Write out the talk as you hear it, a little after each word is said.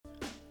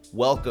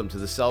Welcome to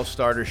the Self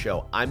Starter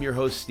Show. I'm your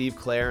host, Steve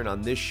Clare, and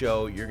on this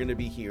show, you're going to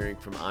be hearing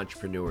from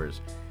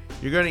entrepreneurs.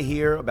 You're going to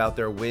hear about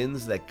their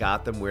wins that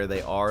got them where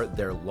they are,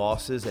 their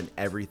losses, and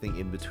everything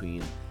in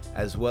between,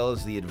 as well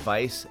as the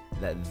advice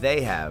that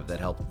they have that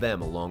helped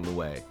them along the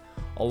way,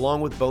 along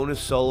with bonus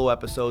solo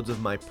episodes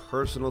of my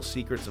personal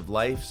secrets of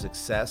life,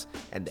 success,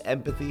 and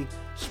empathy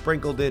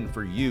sprinkled in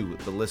for you,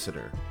 the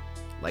listener.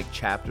 Like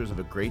chapters of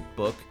a great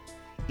book,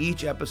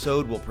 each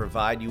episode will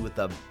provide you with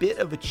a bit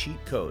of a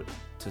cheat code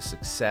to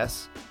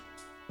success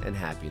and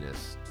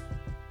happiness.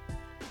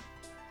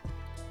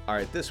 All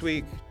right, this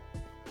week,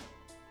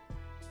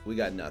 we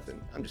got nothing.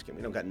 I'm just kidding.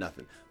 We don't got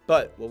nothing.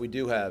 But what we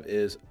do have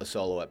is a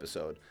solo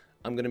episode.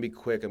 I'm going to be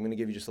quick. I'm going to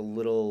give you just a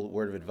little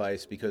word of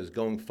advice because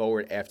going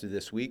forward after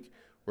this week,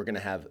 we're going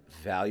to have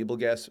valuable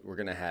guests. We're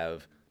going to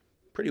have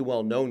pretty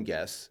well-known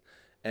guests.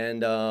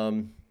 And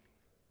we're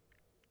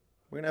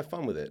going to have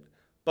fun with it.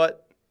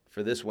 But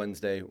for this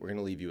Wednesday, we're going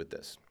to leave you with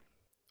this.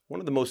 One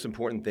of the most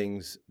important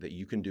things that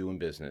you can do in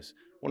business,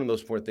 one of the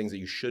most important things that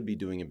you should be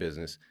doing in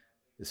business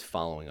is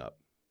following up.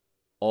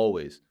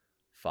 Always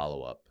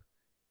follow up.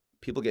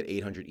 People get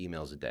 800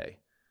 emails a day.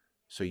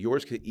 So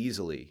yours could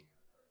easily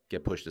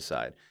get pushed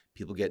aside.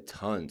 People get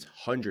tons,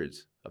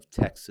 hundreds of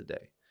texts a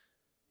day,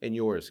 and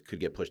yours could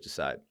get pushed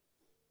aside.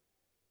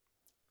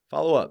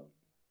 Follow up.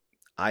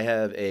 I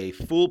have a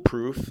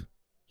foolproof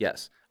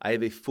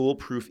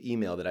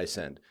email that I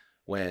send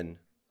when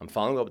I'm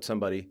following up with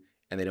somebody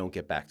and they don't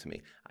get back to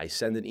me. I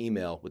send an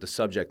email with the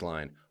subject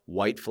line,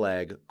 white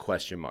flag, ?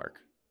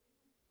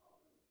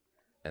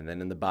 And then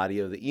in the body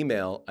of the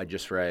email, I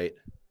just write,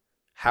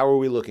 how are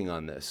we looking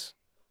on this?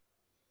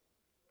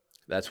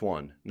 That's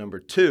one. Number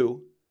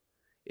two,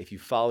 if you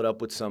followed up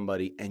with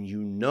somebody and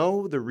you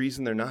know the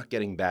reason they're not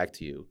getting back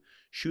to you,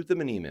 shoot them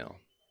an email.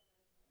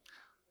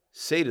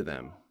 Say to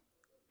them,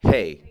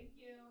 hey,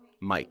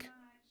 Mike,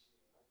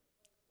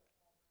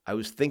 I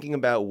was thinking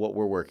about what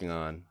we're working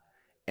on,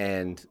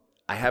 and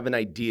I have an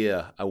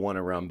idea I want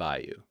to run by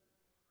you.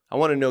 I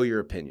want to know your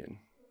opinion.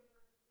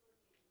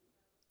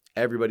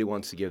 Everybody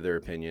wants to give their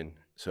opinion.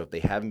 So if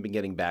they haven't been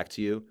getting back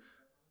to you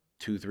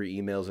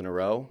 2-3 emails in a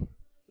row,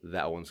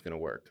 that one's going to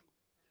work.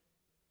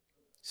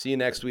 See you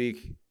next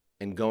week.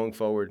 And going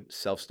forward,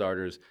 Self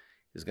Starters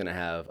is going to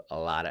have a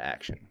lot of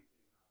action.